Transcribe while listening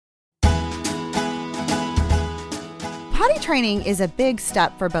Potty training is a big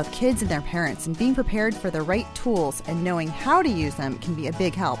step for both kids and their parents, and being prepared for the right tools and knowing how to use them can be a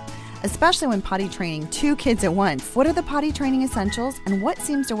big help, especially when potty training two kids at once. What are the potty training essentials, and what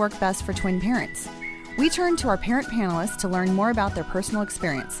seems to work best for twin parents? We turn to our parent panelists to learn more about their personal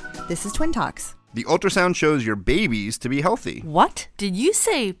experience. This is Twin Talks. The ultrasound shows your babies to be healthy. What? Did you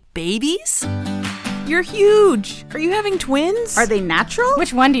say babies? You're huge. Are you having twins? Are they natural?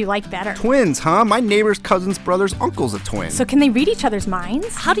 Which one do you like better? Twins, huh? My neighbor's cousin's brother's uncle's a twin. So can they read each other's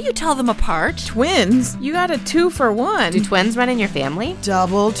minds? How do you tell them apart? Twins? You got a 2-for-1. Do twins run in your family?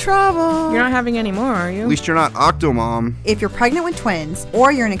 Double trouble. You're not having any more, are you? At least you're not Octomom. If you're pregnant with twins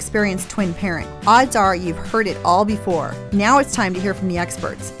or you're an experienced twin parent, odds are you've heard it all before. Now it's time to hear from the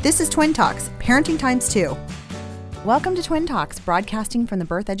experts. This is Twin Talks, Parenting Times 2. Welcome to Twin Talks, broadcasting from the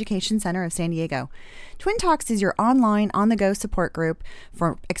Birth Education Center of San Diego. Twin Talks is your online, on-the-go support group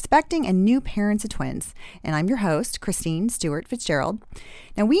for expecting and new parents of twins. And I'm your host, Christine Stewart Fitzgerald.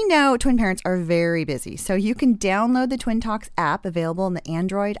 Now, we know twin parents are very busy, so you can download the Twin Talks app available in the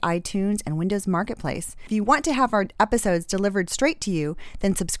Android, iTunes, and Windows Marketplace. If you want to have our episodes delivered straight to you,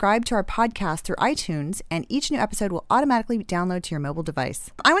 then subscribe to our podcast through iTunes, and each new episode will automatically download to your mobile device.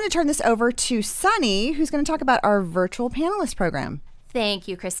 I want to turn this over to Sunny, who's going to talk about our virtual panelist program. Thank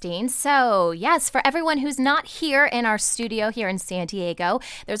you, Christine. So, yes, for everyone who's not here in our studio here in San Diego,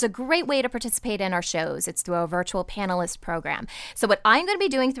 there's a great way to participate in our shows. It's through our virtual panelist program. So what I'm going to be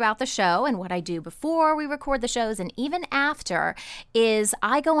doing throughout the show and what I do before we record the shows and even after is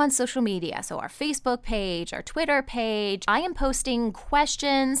I go on social media. So our Facebook page, our Twitter page, I am posting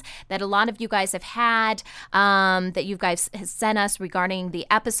questions that a lot of you guys have had, that you guys have sent us regarding the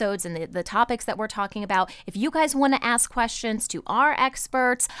episodes and the topics that we're talking about. If you guys want to ask questions to our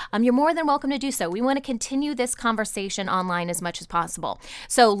experts, you're more than welcome to do so. We want to continue this conversation online as much as possible.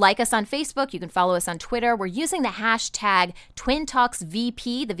 So like us on Facebook, you can follow us on Twitter. We're using the hashtag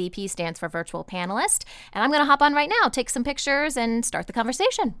TwinTalksVP. The VP stands for virtual panelist. And I'm going to hop on right now, take some pictures, and start the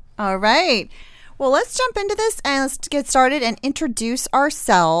conversation. All right. Well, let's jump into this and let's get started and introduce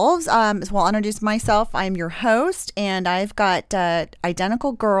ourselves. Well, I'll introduce myself. I'm your host, and I've got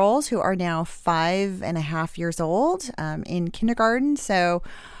identical girls who are now 5.5 years old in kindergarten. So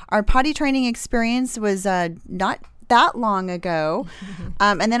our potty training experience was not that long ago.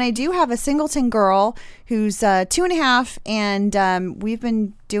 And then I do have a singleton girl who's 2.5, and we've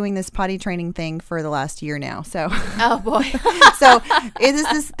been doing this potty training thing for the last year now. So, oh boy. So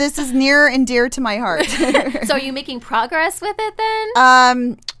this is near and dear to my heart. So are you making progress with it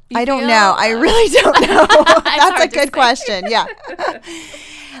then? I don't know. I really don't know. That's a good question. Yeah.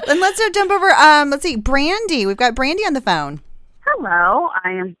 Then let's jump over. Let's see, Brandy. We've got Brandy on the phone. Hello,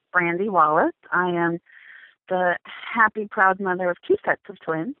 I am Brandy Wallace. I am the happy, proud mother of 2 sets of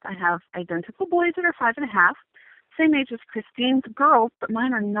twins. I have identical boys that are 5.5, same age as Christine's girls, but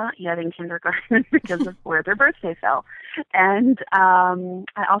mine are not yet in kindergarten because of where their birthday fell. And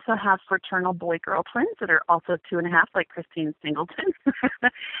I also have fraternal boy-girl twins that are also 2.5, like Christine Singleton.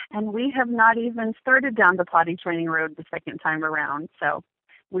 And we have not even started down the potty training road the second time around. So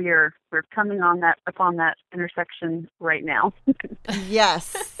we're coming upon that intersection right now.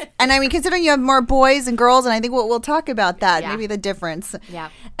 Yes. And I mean, considering you have more boys and girls, and I think we'll talk about that, maybe the difference. Yeah.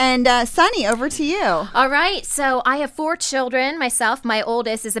 And Sunny, over to you. All right. So I have 4 children myself. My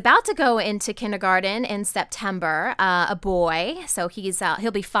oldest is about to go into kindergarten in September, a boy. So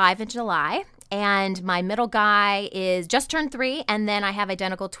he'll be 5 in July. And my middle guy is just turned 3, and then I have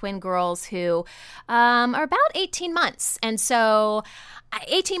identical twin girls who are about 18 months. And so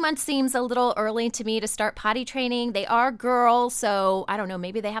 18 months seems a little early to me to start potty training. They are girls, so I don't know,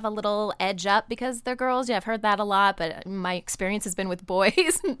 maybe they have a little edge up because they're girls. Yeah, I've heard that a lot, but my experience has been with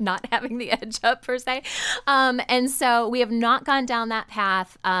boys not having the edge up per se. And so we have not gone down that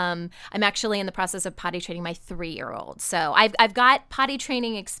path. I'm actually in the process of potty training my 3-year-old. So I've got potty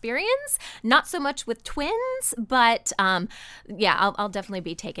training experience, not so much with twins, but yeah, I'll definitely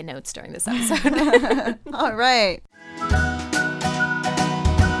be taking notes during this episode. All right.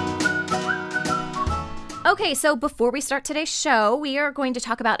 Okay, so before we start today's show, we are going to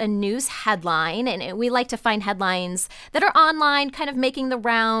talk about a news headline, and we like to find headlines that are online, kind of making the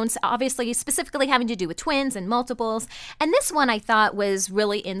rounds, obviously specifically having to do with twins and multiples. And this one I thought was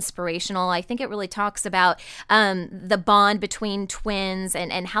really inspirational. I think it really talks about the bond between twins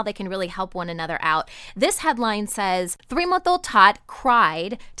and how they can really help one another out. This headline says, 3-month-old Tot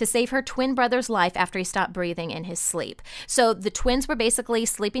cried to save her twin brother's life after he stopped breathing in his sleep. So the twins were basically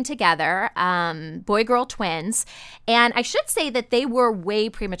sleeping together, boy-girl twins, and I should say that they were way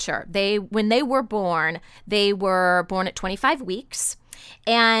premature. When they were born at 25 weeks.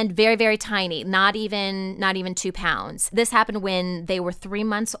 and very, very tiny, not even 2 pounds. This happened when they were 3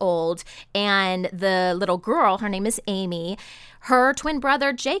 months old, and the little girl, her name is Amy, her twin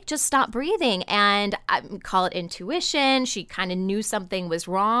brother, Jake, just stopped breathing, and I call it intuition. She kind of knew something was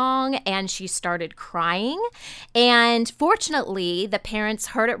wrong, and she started crying. And fortunately, the parents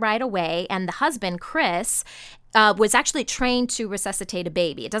heard it right away, and the husband, Chris, was actually trained to resuscitate a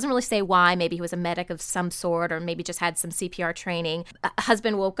baby. It doesn't really say why. Maybe he was a medic of some sort, or maybe just had some CPR training.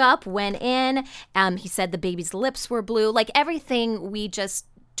 Husband woke up, went in. He said the baby's lips were blue. Like everything we just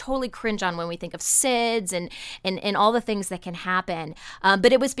totally cringe on when we think of SIDS and all the things that can happen.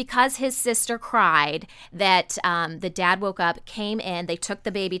 But it was because his sister cried that the dad woke up, came in, they took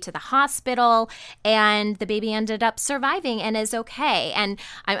the baby to the hospital, and the baby ended up surviving and is okay. And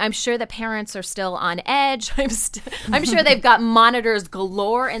I'm sure the parents are still on edge. I'm sure they've got monitors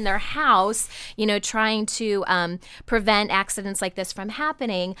galore in their house, trying to prevent accidents like this from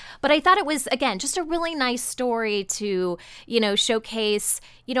happening. But I thought it was, again, just a really nice story to, showcase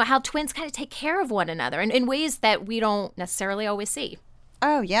how twins kind of take care of one another in ways that we don't necessarily always see.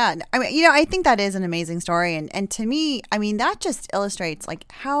 Oh, yeah. I mean, I think that is an amazing story. And to me, I mean, that just illustrates like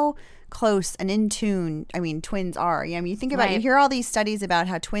how close and in tune, twins are. You think about, You hear all these studies about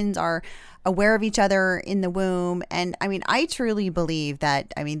how twins are aware of each other in the womb. And I truly believe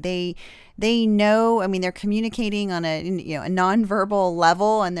that, they know, they're communicating on a nonverbal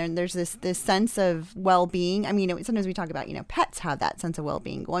level, and then there's this sense of well-being. Sometimes we talk about, pets have that sense of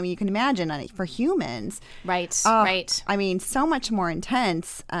well-being. Well, you can imagine for humans. Right. So much more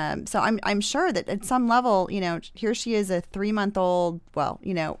intense. So I'm sure that at some level, here she is, a 3-month-old,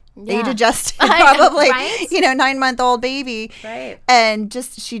 age adjusted, probably, right? 9-month-old baby. Right. And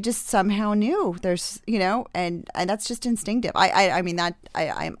she just somehow knew there's, and that's just instinctive.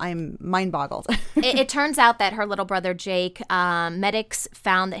 I'm mind boggled. It turns out that her little brother, Jake, medics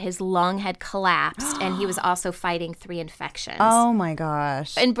found that his lung had collapsed and he was also fighting 3 infections. Oh my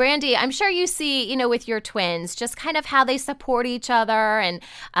gosh. And Brandy, I'm sure you see, with your twins, just kind of how they support each other and,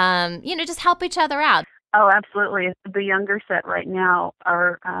 just help each other out. Oh, absolutely. The younger set right now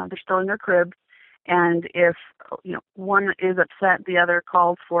are, they're still in their crib. And if, one is upset, the other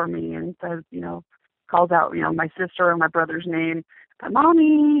calls for me and says, calls out, my sister or my brother's name.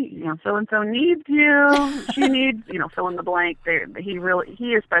 Mommy, so-and-so needs you. She needs, fill in the blank.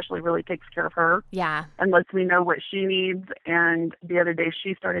 He especially really takes care of her. Yeah. And lets me know what she needs. And the other day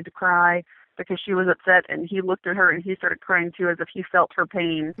she started to cry because she was upset, and he looked at her and he started crying too, as if he felt her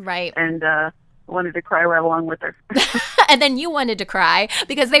pain. Right. And, wanted to cry right along with her. And then you wanted to cry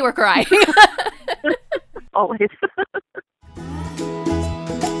because they were crying. Always.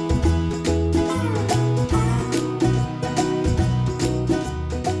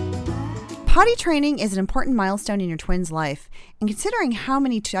 Potty training is an important milestone in your twin's life, and considering how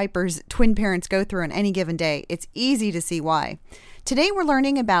many diapers twin parents go through on any given day, it's easy to see why. Today, we're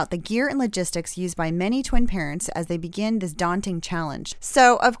learning about the gear and logistics used by many twin parents as they begin this daunting challenge.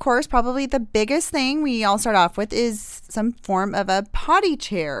 So, of course, probably the biggest thing we all start off with is some form of a potty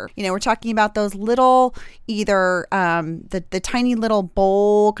chair. We're talking about those little, either the tiny little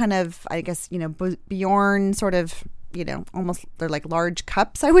bowl kind of, I guess, Bjorn sort of, almost they're like large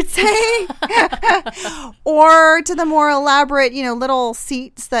cups, I would say, or to the more elaborate, little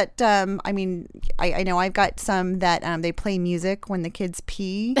seats that, I know I've got some that they play music when the kids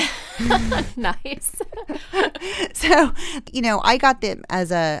pee. Nice. So, I got them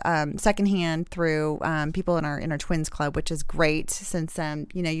as a secondhand through people in our twins club, which is great since,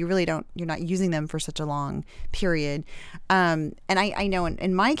 you're not using them for such a long period. And I know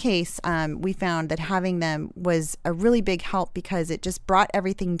in my case, we found that having them was a really big help because it just brought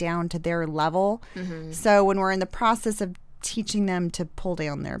everything down to their level. Mm-hmm. So when we're in the process of teaching them to pull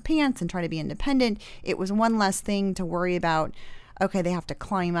down their pants and try to be independent, it was one less thing to worry about. Okay, they have to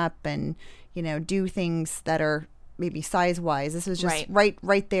climb up and, do things that are maybe size-wise. This was just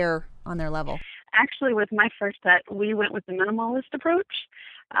right there on their level. Actually, with my first set, we went with the minimalist approach.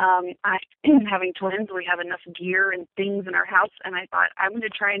 Having twins, we have enough gear and things in our house, and I thought I'm going to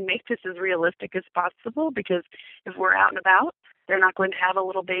try and make this as realistic as possible, because if we're out and about, they're not going to have a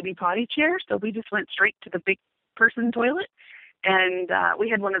little baby potty chair. So we just went straight to the big person toilet, and we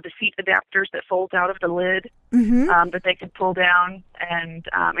had one of the seat adapters that folds out of the lid, that they could pull down. And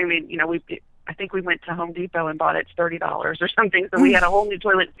I think we went to Home Depot and bought it $30 or something. So we had a whole new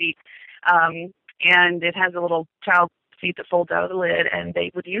toilet seat, and it has a little child seat that folds out of the lid, and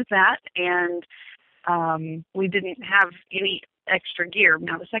they would use that. And we didn't have any extra gear.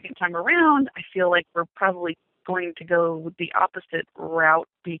 Now, the second time around, I feel like we're probably going to go the opposite route,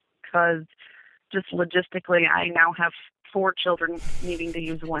 because just logistically, I now have 4 children needing to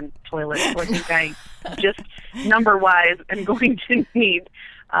use one toilet. So I think I just number-wise am going to need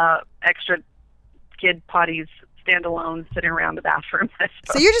extra kid potties standalone sitting around the bathroom.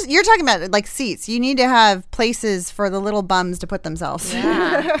 So you're talking about like seats. You need to have places for the little bums to put themselves.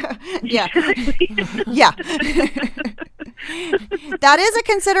 Yeah. Yeah. Yeah. That is a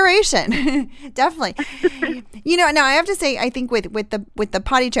consideration. Definitely. Now I have to say, I think with the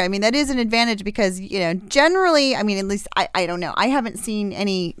potty chair, I mean, that is an advantage because, generally, I mean, at least I don't know. I haven't seen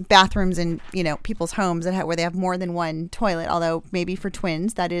any bathrooms in, people's homes where they have more than one toilet, although maybe for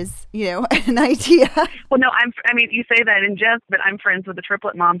twins, that is, an idea. Well, no, you say that in jest, but I'm friends with a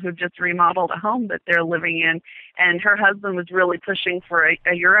triplet mom who just remodeled a home that they're living in, and her husband was really pushing for a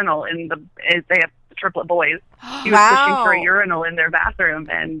urinal they have triplet boys. He was pushing for a urinal in their bathroom,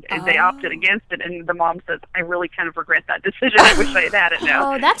 and they opted against it. And the mom says, "I really kind of regret that decision. I wish I had had it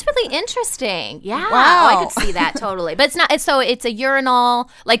now." Oh, that's really interesting. Yeah, wow. I could see that totally. But it's not. It's a urinal.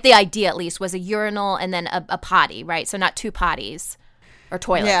 Like the idea, at least, was a urinal and then a potty, right? So not 2 potties. Or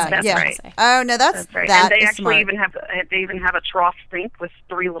toilets. Yeah, that's right. Oh no, that's right. That and they is actually smart. even have a trough sink with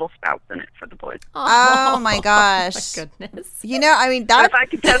 3 little spouts in it for the boys. Oh my gosh! My goodness. That. If I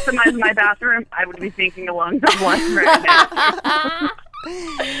could customize my bathroom, I would be thinking along those lines right now.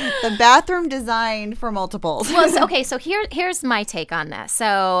 The bathroom designed for multiples. Well, so here's my take on this.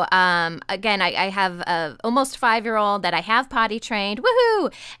 So again, I have a almost 5-year-old that I have potty trained,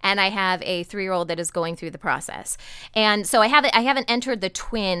 woohoo, and I have a 3-year-old that is going through the process. And so I haven't entered the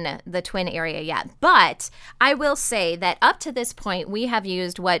twin area yet. But I will say that up to this point, we have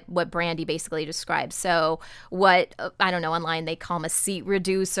used what Brandy basically described. So what I don't know, online they call them a seat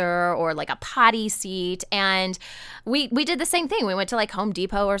reducer or like a potty seat, and we did the same thing. We went to like Home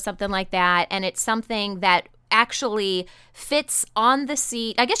Depot or something like that, and it's something that actually fits on the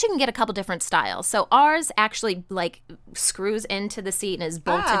seat. I guess you can get a couple different styles. So ours actually like screws into the seat and is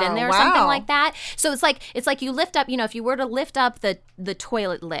bolted in there or something like that. So it's like you lift up, if you were to lift up the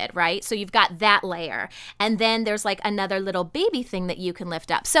toilet lid, right? So you've got that layer, and then there's like another little baby thing that you can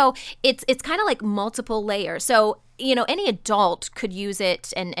lift up. So it's kind of like multiple layers. So any adult could use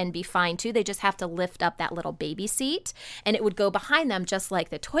it and be fine too. They just have to lift up that little baby seat, and it would go behind them just like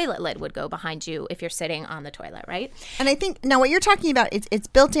the toilet lid would go behind you if you're sitting on the toilet, right? And I think now what you're talking about, it's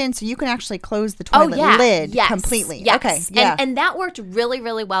built in, so you can actually close the toilet lid completely. Yes. Okay, yeah. And that worked really,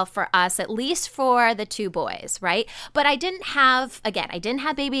 really well for us, at least for the 2 boys, right? But I didn't have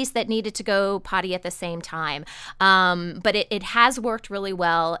babies that needed to go potty at the same time. But it has worked really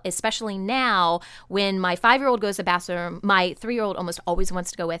well, especially now when my 5-year-old goes to the bathroom. My 3-year-old almost always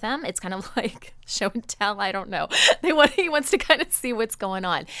wants to go with him. It's kind of like show and tell. I don't know. He wants to kind of see what's going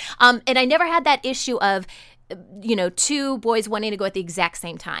on. And I never had that issue of 2 boys wanting to go at the exact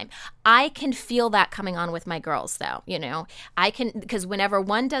same time. I can feel that coming on with my girls, though. I can, because whenever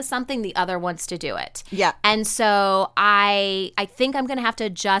one does something, the other wants to do it. Yeah. And so I think I'm going to have to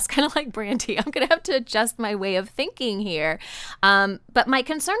adjust, kind of like Brandy. I'm going to have to adjust my way of thinking here. But my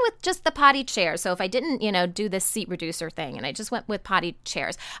concern with just the potty chair. So if I didn't, do this seat reducer thing, and I just went with potty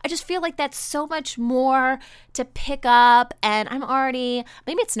chairs, I just feel like that's so much more to pick up, and I'm already,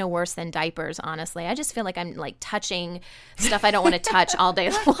 maybe it's no worse than diapers, honestly. I just feel like I'm like touching stuff I don't want to touch all day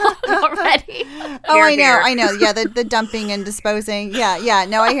long already. I know. Yeah, the dumping and disposing. Yeah.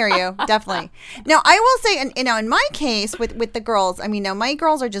 No, I hear you. Definitely. Now, I will say, and in my case with the girls, my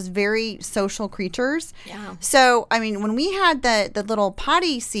girls are just very social creatures. Yeah. So, when we had the little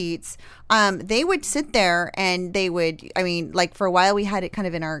potty seats, they would sit there and they would, like for a while we had it kind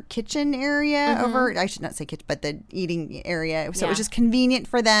of in our kitchen area over, I should not say kitchen, but the eating area. So it was just convenient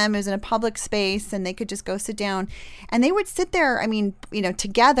for them. It was in a public space and they could just go sit down and they would sit there,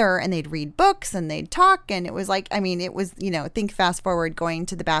 together, and they'd read books and they'd talk. And it was like, it was, think fast forward going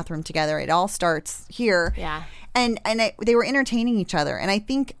to the bathroom together. It all starts here. Yeah. And they were entertaining each other. And I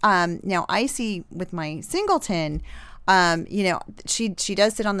think now I see with my singleton, she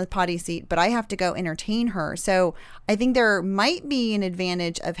does sit on the potty seat, but I have to go entertain her. So I think there might be an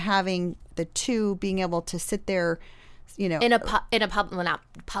advantage of having the 2 being able to sit there, in a public, well, not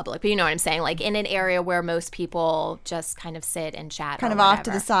public, but you know what I'm saying, like in an area where most people just kind of sit and chat, kind of off to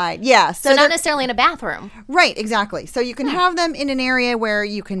the side. Yeah. So not necessarily in a bathroom. Right. Exactly. So you can have them in an area where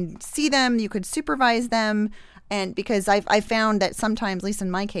you can see them, you could supervise them. And because I found that sometimes, at least in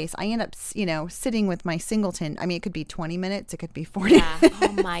my case, I end up, sitting with my singleton. It could be 20 minutes. It could be 40 minutes.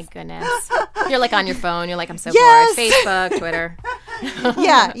 Oh, my goodness. You're like on your phone. You're like, I'm so Yes. bored. Facebook, Twitter.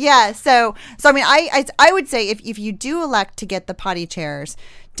 Yeah. So I would say if you do elect to get the potty chairs,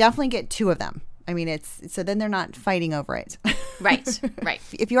 definitely get 2 of them. I mean, so then they're not fighting over it. Right.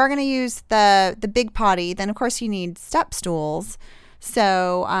 If you are going to use the big potty, then of course you need step stools.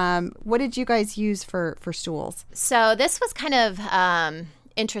 So what did you guys use for stools? So this was kind of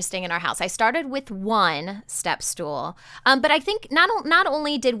interesting in our house. I started with one step stool, but I think not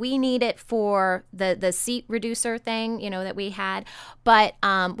only did we need it for the seat reducer thing, that we had, but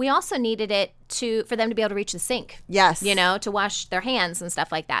we also needed it for them to be able to reach the sink. Yes. To wash their hands and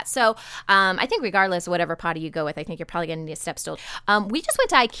stuff like that. So I think regardless of whatever potty you go with, I think you're probably going to need a step stool. We just went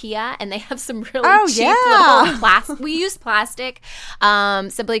to IKEA and they have some really cheap little plastic. We use plastic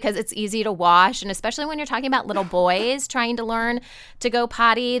simply because it's easy to wash. And especially when you're talking about little boys trying to learn to go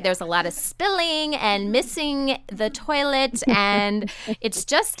potty, there's a lot of spilling and missing the toilet. And it's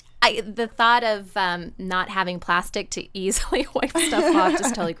just... the thought of not having plastic to easily wipe stuff off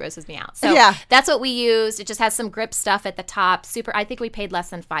just totally grosses me out. So that's what we used. It just has some grip stuff at the top. Super. I think we paid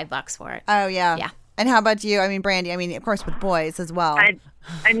less than $5 for it. Oh, yeah. Yeah. And how about you? I mean, Brandy, of course, with boys as well.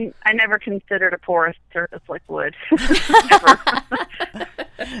 I never considered a porous surface like wood. Never.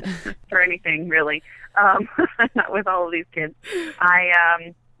 For anything, really. Not with all of these kids.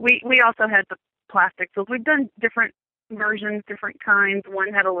 We also had the plastic. So we've done different versions, different kinds.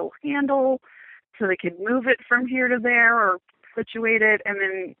 One had a little handle so they could move it from here to there or situate it, and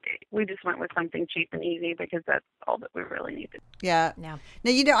then we just went with something cheap and easy because that's all that we really needed. Yeah. Now,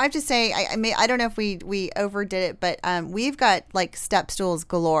 I have to say, I don't know if we overdid it, but we've got like step stools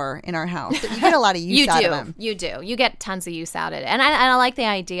galore in our house. You get a lot of use out of them. You do. You get tons of use out of it. And I like the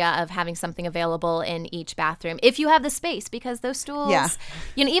idea of having something available in each bathroom if you have the space, because those stools,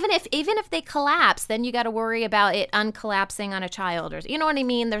 even if they collapse, then you got to worry about it uncollapsing on a child, or you know what I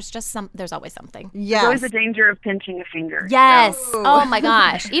mean? There's always something. Yes. There's always a danger of pinching a finger. Yes. Oh my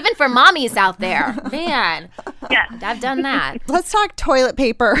gosh. Even for mommies out there. Man. Yeah. I've done that. Let's talk toilet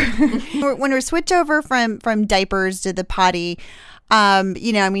paper. When we switch over from diapers to the potty,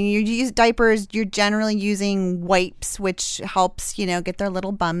 you use diapers, you're generally using wipes, which helps, get their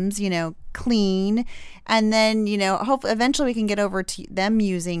little bums, clean. And then, hopefully eventually we can get over to them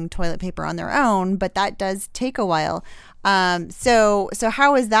using toilet paper on their own, but that does take a while. So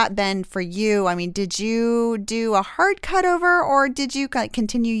how has that been for you? I mean, did you do a hard cut over, or did you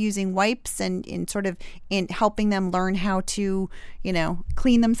continue using wipes and sort of in helping them learn how to,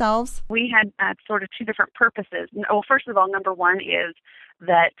 clean themselves? We had sort of two different purposes. Well, first of all, number one is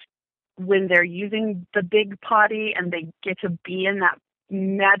that when they're using the big potty and they get to be in that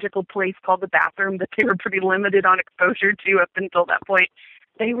magical place called the bathroom that they were pretty limited on exposure to up until that point,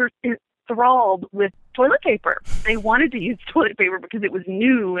 they were enthralled with toilet paper. They wanted to use toilet paper because it was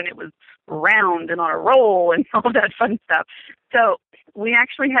new and it was round and on a roll and all that fun stuff. So we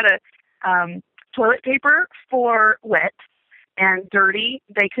actually had a toilet paper for wet and dirty.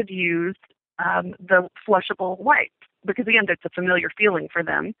 They could use the flushable wipes because, again, that's a familiar feeling for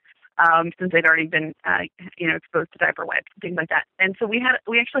them since they'd already been exposed to diaper wipes and things like that. And so we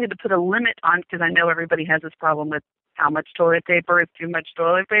actually had to put a limit on, because I know everybody has this problem with how much toilet paper is too much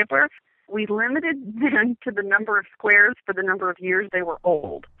toilet paper. We limited them to the number of squares for the number of years they were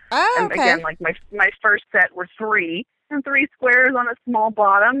old. Oh, okay. And again, like my first set were 3, and 3 squares on a small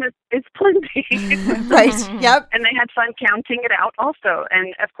bottom is plenty. Right. Yep. And they had fun counting it out also.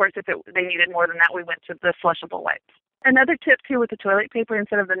 And of course, if they needed more than that, we went to the flushable wipes. Another tip too with the toilet paper,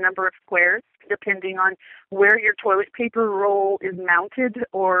 instead of the number of squares, depending on where your toilet paper roll is mounted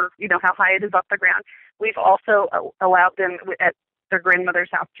or how high it is off the ground, we've also allowed them at their grandmother's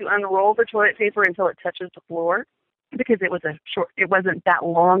house to unroll the toilet paper until it touches the floor, because it wasn't that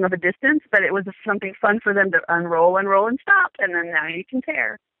long of a distance, but it was something fun for them to unroll and stop, and then now you can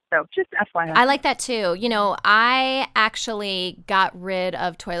tear. So just FYI. I like that too. I actually got rid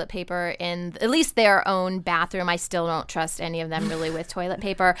of toilet paper in at least their own bathroom. I still don't trust any of them really with toilet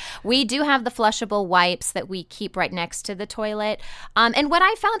paper. We do have the flushable wipes that we keep right next to the toilet. And what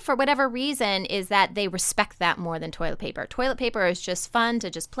I found for whatever reason is that they respect that more than toilet paper. Toilet paper is just fun to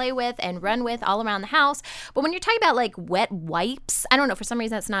just play with and run with all around the house. But when you're talking about like wet wipes, I don't know, for some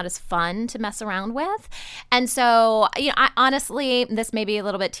reason it's not as fun to mess around with. And so, I honestly, this may be a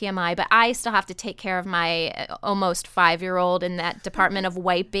little bit TMI, but I still have to take care of my almost 5-year-old in that department of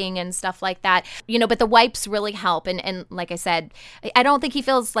wiping and stuff like that. But the wipes really help. And like I said, I don't think he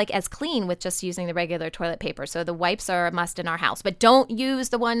feels like as clean with just using the regular toilet paper. So the wipes are a must in our house. But don't use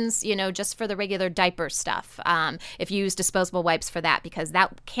the ones, just for the regular diaper stuff. If you use disposable wipes for that, because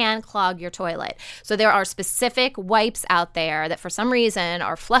that can clog your toilet. So there are specific wipes out there that for some reason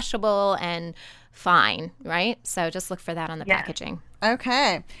are flushable and fine, right? So just look for that on the packaging.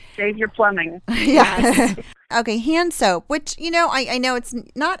 Okay. Save your plumbing. Yes. Okay, hand soap, which, I know it's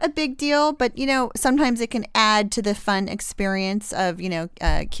not a big deal, but, sometimes it can add to the fun experience of,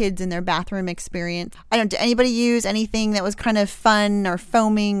 kids in their bathroom experience. Do anybody use anything that was kind of fun or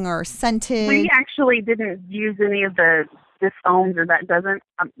foaming or scented? We actually didn't use any of the foams, or that doesn't.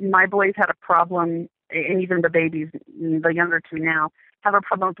 My boys had a problem, and even the babies, the younger two now, have a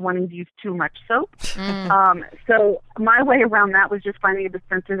problem with wanting to use too much soap. So my way around that was just finding a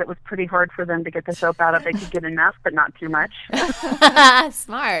dispenser that was pretty hard for them to get the soap out of. They could get enough, but not too much.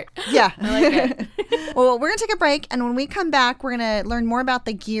 Smart. Yeah. I like it. Well, we're going to take a break, and when we come back, we're going to learn more about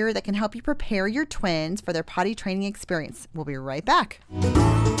the gear that can help you prepare your twins for their potty training experience. We'll be right back.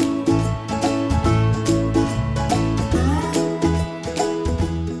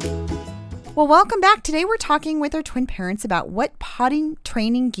 Well, welcome back. Today we're talking with our twin parents about what potty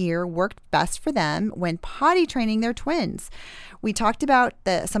training gear worked best for them when potty training their twins. We talked about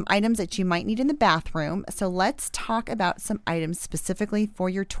some items that you might need in the bathroom. So let's talk about some items specifically for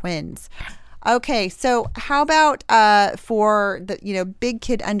your twins. Okay, so how about for the big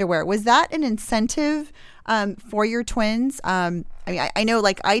kid underwear? Was that an incentive for your twins? I know,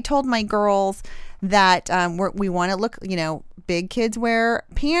 like, I told my girls that we want to look, big kids wear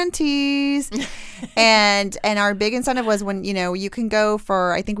panties, and our big incentive was when you can go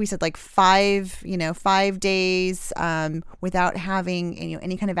for, I think we said like 5 days without having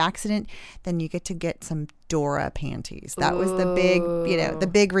any kind of accident, then you get some Dora panties. That was the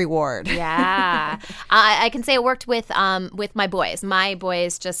big reward. Yeah. I can say it worked with my boys. My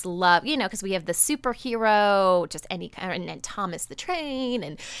boys just love, because we have the superhero, just any kind, and Thomas the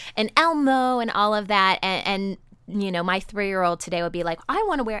Train and Elmo and all of that. And my 3-year-old today would be like, I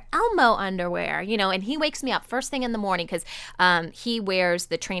want to wear Elmo underwear, and he wakes me up first thing in the morning because he wears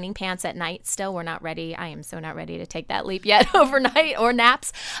the training pants at night still. We're not ready. I am so not ready to take that leap yet overnight or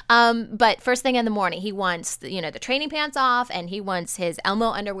naps. But first thing in the morning, he wants, the training pants off, and he wants his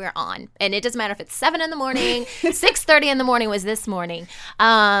Elmo underwear on. And it doesn't matter if it's 7 in the morning, 6:30 in the morning was this morning.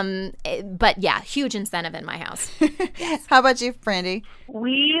 But yeah, huge incentive in my house. Yes. How about you, Brandy?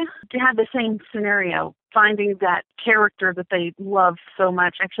 We had the same scenario, finding that character that they love so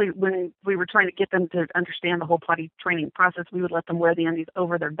much. Actually, when we were trying to get them to understand the whole potty training process, we would let them wear the undies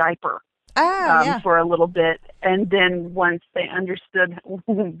over their diaper for a little bit. And then once they understood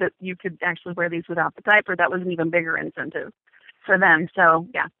that you could actually wear these without the diaper, that was an even bigger incentive for them. So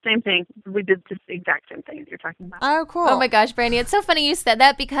yeah, same thing. We did the exact same thing that you're talking about. Oh, cool. Oh my gosh, Brandy, it's so funny you said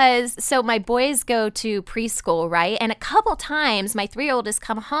that because my boys go to preschool, right? And a couple times my 3-year-old has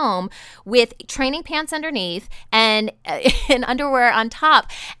come home with training pants underneath and underwear on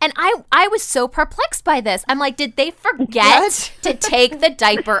top. And I was so perplexed by this. I'm like, did they forget to take the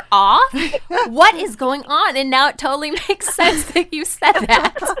diaper off? What is going on? And now it totally makes sense that you said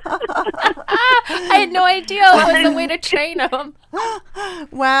that. I had no idea it was the way to train them.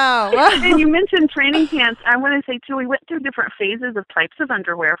 Wow. And you mentioned training pants. I want to say, too, we went through different phases of types of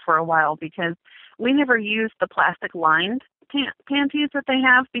underwear for a while because we never used the plastic-lined panties that they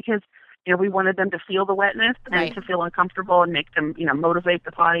have because, we wanted them to feel the wetness and to feel uncomfortable and make them, motivate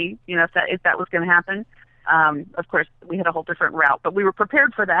the potty, if that was going to happen. Of course, we had a whole different route, but we were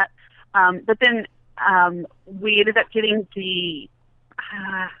prepared for that. But then we ended up getting the...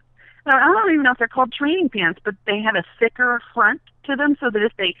 I don't even know if they're called training pants, but they had a thicker front to them so that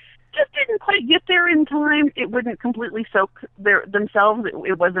if they just didn't quite get there in time, it wouldn't completely soak themselves.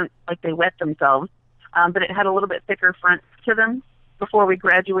 It wasn't like they wet themselves, but it had a little bit thicker front to them before we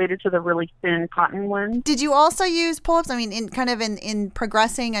graduated to the really thin cotton ones. Did you also use pull-ups? I mean, in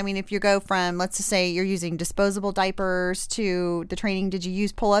progressing, I mean, if you go from, let's just say you're using disposable diapers to the training, did you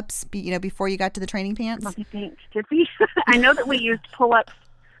use pull-ups, before you got to the training pants? Let me think. Did we? I know that we used pull-ups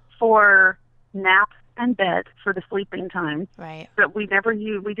for nap and bed for the sleeping time. Right. But we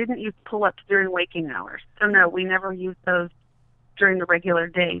didn't use pull-ups during waking hours. So no, we never used those during the regular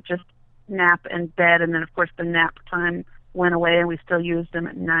day, just nap and bed. And then of course the nap time went away and we still used them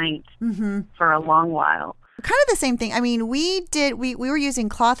at night for a long while. Kind of the same thing. I mean, we were using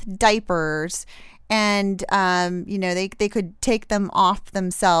cloth diapers and, they could take them off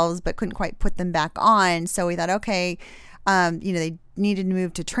themselves, but couldn't quite put them back on. So we thought, okay, they needed to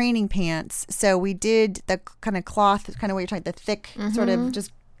move to training pants. So we did the kind of cloth, kind of what you're talking, the thick sort of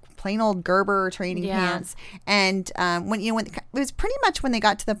just plain old Gerber training pants. And when it was pretty much when they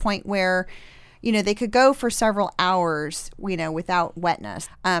got to the point where, they could go for several hours, without wetness.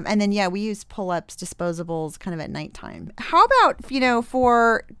 And then, we used pull-ups, disposables kind of at nighttime. How about,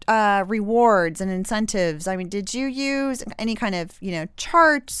 for rewards and incentives? I mean, did you use any kind of,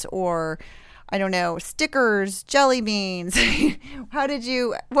 charts or I don't know, stickers, jelly beans? How did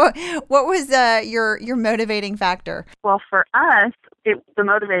you, what was your motivating factor? Well, for us, the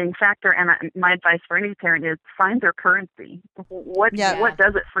motivating factor, and my advice for any parent is find their currency. What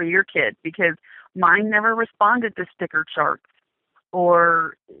does it for your kid? Because mine never responded to sticker charts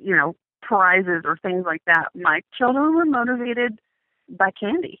or, prizes or things like that. My children were motivated by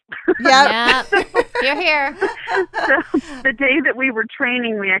candy. Yeah. You're here. So the day that we were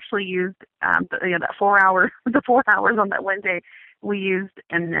training, we actually used the 4 hours on that one day. We used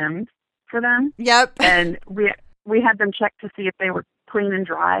M&Ms for them. Yep. And we had them check to see if they were clean and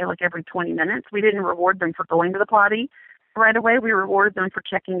dry, like every 20 minutes. We didn't reward them for going to the potty right away. We rewarded them for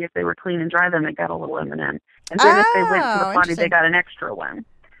checking if they were clean and dry. Then they got a little M&M. And then if they went to the potty, they got an extra one.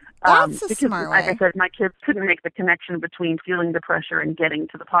 That's a because, smart way. like I said, my kids couldn't make the connection between feeling the pressure and getting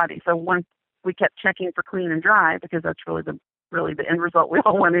to the potty. So once we kept checking for clean and dry, because that's really the end result we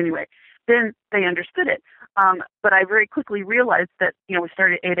all want anyway, then they understood it. But I very quickly realized that, we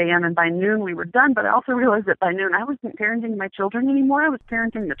started at 8 a.m. and by noon we were done. But I also realized that by noon I wasn't parenting my children anymore. I was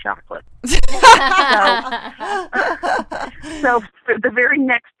parenting the chocolate. So for the very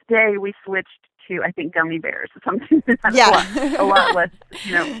next day we switched to, I think, gummy bears, something that had a lot less,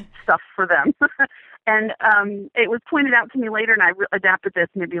 stuff for them. And it was pointed out to me later, and I adapted this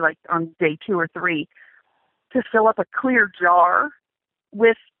maybe like on day 2 or 3, to fill up a clear jar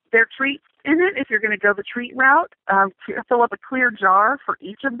with their treats in it. If you're going to go the treat route, fill up a clear jar for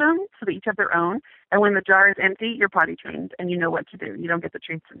each of them so they each have their own. And when the jar is empty, you're potty trained and you know what to do. You don't get the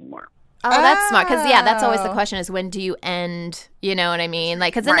treats anymore. Oh, that's smart. Because, that's always the question is, when do you end? You know what I mean?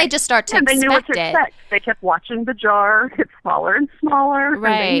 Like, because then they just start to expect they knew what to expect. They kept watching the jar get smaller and smaller.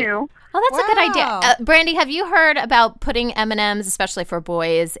 Right. And they knew. Oh, that's a good idea. Brandy, have you heard about putting M&Ms, especially for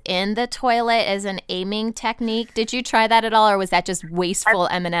boys, in the toilet as an aiming technique? Did you try that at all, or was that just wasteful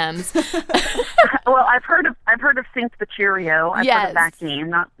M&Ms? Well, I've heard of Think the Cheerio. I've heard of that game,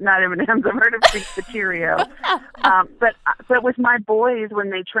 not M&Ms. I've heard of Think the Cheerio. But with my boys, when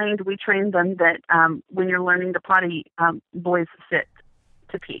they trained, we trained them that when you're learning to potty, boys sit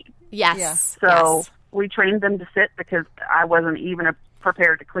to pee. Yes. Yeah. So we trained them to sit because I wasn't even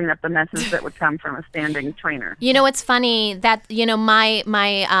prepared to clean up the messes that would come from a standing trainer. It's funny that, my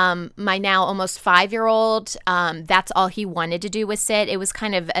now almost 5-year-old, that's all he wanted to do was sit. It was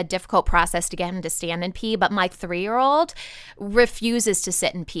kind of a difficult process to get him to stand and pee, but my 3-year-old refuses to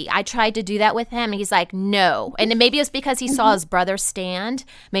sit and pee. I tried to do that with him, and he's like, no. And maybe it's because he saw his brother stand.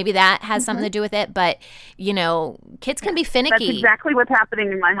 Maybe that has something to do with it, but, kids can be finicky. That's exactly what's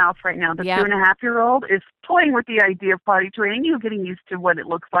happening in my house right now. The 2.5-year-old is toying with the idea of potty training, getting used to what it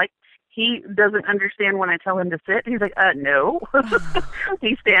looks like. He doesn't understand when I tell him to sit. He's like, no.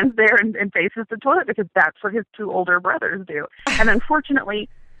 He stands there and faces the toilet because that's what his 2 older brothers do. And unfortunately,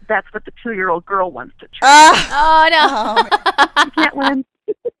 that's what the 2-year-old girl wants to try. Oh, no. You can't win.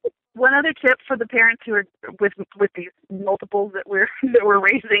 One other tip for the parents who are with these multiples that we're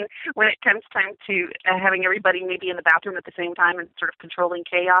raising, when it comes time to having everybody maybe in the bathroom at the same time and sort of controlling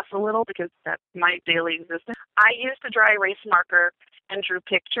chaos a little, because that's my daily existence, I used a dry erase marker and drew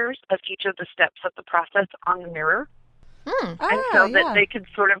pictures of each of the steps of the process on the mirror. And so that they could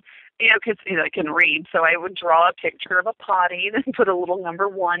sort of, because I can read, so I would draw a picture of a potty, then put a little number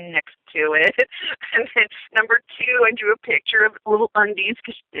 1 next to it, and then number 2, I drew a picture of little undies,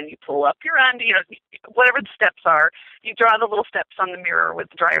 because then you pull up your undie, whatever the steps are, you draw the little steps on the mirror with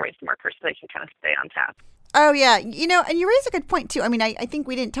the dry erase marker so they can kind of stay on task. Oh, yeah. And you raise a good point, too. I mean, I think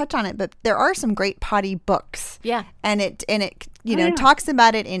we didn't touch on it, but there are some great potty books. Yeah. And it talks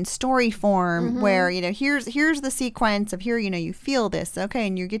about it in story form where, here's the sequence of here, you feel this. Okay.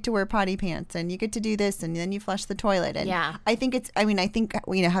 And you get to wear potty pants and you get to do this and then you flush the toilet. And I think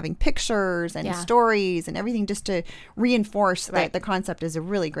having pictures and stories and everything just to reinforce the concept is a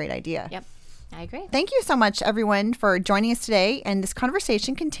really great idea. Yep. I agree. Thank you so much, everyone, for joining us today. And this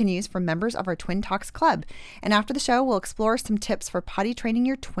conversation continues for members of our Twin Talks Club. And after the show, we'll explore some tips for potty training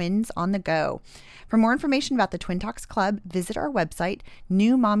your twins on the go. For more information about the Twin Talks Club, visit our website,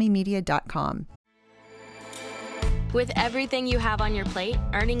 newmommymedia.com. With everything you have on your plate,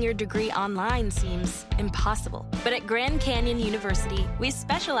 earning your degree online seems impossible. But at Grand Canyon University, we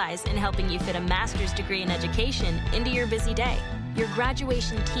specialize in helping you fit a master's degree in education into your busy day. Your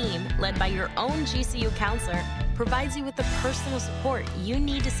graduation team, led by your own GCU counselor, provides you with the personal support you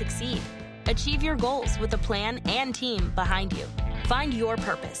need to succeed. Achieve your goals with a plan and team behind you. Find your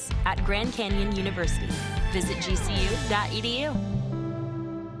purpose at Grand Canyon University. Visit gcu.edu.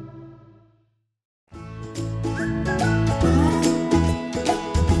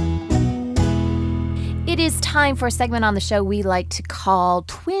 It is time for a segment on the show we like to call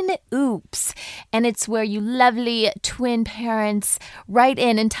Twin Oops. And it's where you lovely twin parents write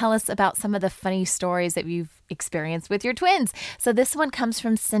in and tell us about some of the funny stories that you've experienced with your twins. So this one comes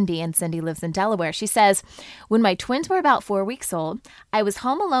from Cindy, and Cindy lives in Delaware. She says, when my twins were about 4 weeks old, I was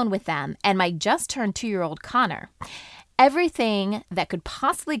home alone with them and my just turned 2-year-old Connor. Everything that could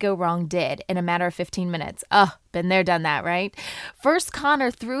possibly go wrong did in a matter of 15 minutes. Oh, been there, done that, right? First, Connor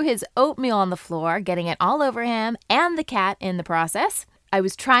threw his oatmeal on the floor, getting it all over him and the cat in the process. I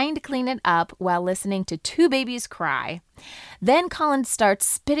was trying to clean it up while listening to 2 babies cry. Then Colin starts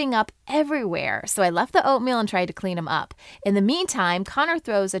spitting up everywhere, so I left the oatmeal and tried to clean him up. In the meantime, Connor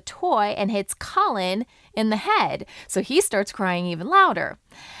throws a toy and hits Colin in the head, so he starts crying even louder.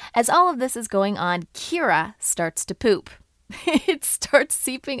 As all of this is going on, Kira starts to poop. It starts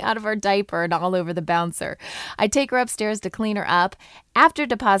seeping out of her diaper and all over the bouncer. I take her upstairs to clean her up. After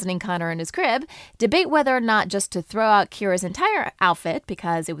depositing Connor in his crib, debate whether or not just to throw out Kira's entire outfit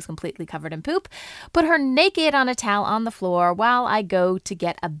because it was completely covered in poop, put her naked on a towel on the floor while I go to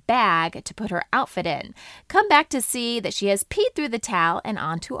get a bag to put her outfit in. Come back to see that she has peed through the towel and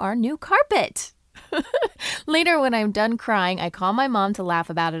onto our new carpet. Later, when I'm done crying, I call my mom to laugh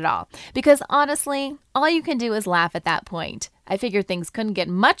about it all. Because honestly, all you can do is laugh at that point. I figured things couldn't get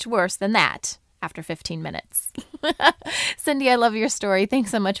much worse than that after 15 minutes. Cindy, I love your story.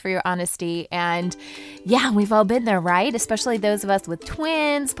 Thanks so much for your honesty. And yeah, we've all been there, right? Especially those of us with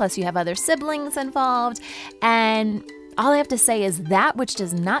twins, plus you have other siblings involved. And all I have to say is that which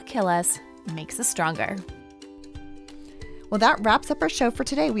does not kill us makes us stronger. Well, that wraps up our show for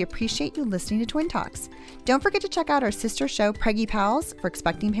today. We appreciate you listening to Twin Talks. Don't forget to check out our sister show, Preggy Pals, for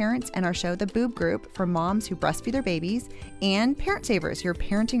expecting parents, and our show, The Boob Group, for moms who breastfeed their babies, and Parent Savers, your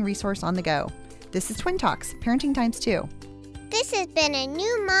parenting resource on the go. This is Twin Talks, Parenting Times 2. This has been a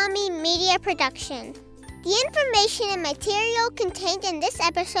New Mommy Media production. The information and material contained in this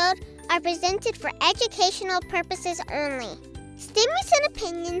episode are presented for educational purposes only. Statements and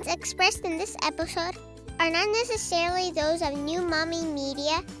opinions expressed in this episode are not necessarily those of New Mommy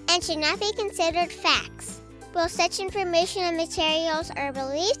Media and should not be considered facts. While such information and materials are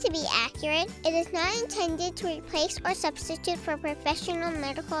believed to be accurate, it is not intended to replace or substitute for professional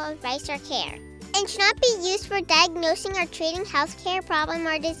medical advice or care, and should not be used for diagnosing or treating healthcare problem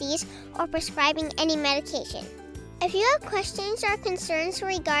or disease or prescribing any medication. If you have questions or concerns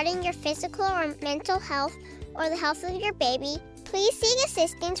regarding your physical or mental health or the health of your baby, please seek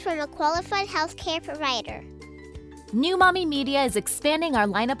assistance from a qualified healthcare provider. New Mommy Media is expanding our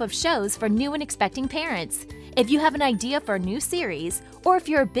lineup of shows for new and expecting parents. If you have an idea for a new series, or if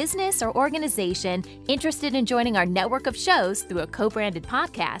you're a business or organization interested in joining our network of shows through a co-branded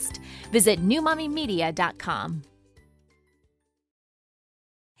podcast, visit newmommymedia.com.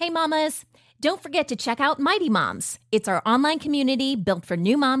 Hey mamas, don't forget to check out Mighty Moms. It's our online community built for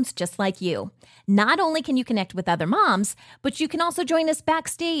new moms just like you. Not only can you connect with other moms, but you can also join us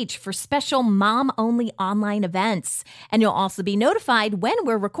backstage for special mom-only online events. And you'll also be notified when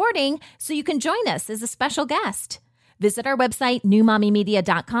we're recording, so you can join us as a special guest. Visit our website,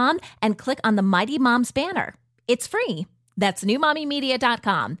 newmommymedia.com, and click on the Mighty Moms banner. It's free. That's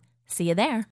newmommymedia.com. See you there.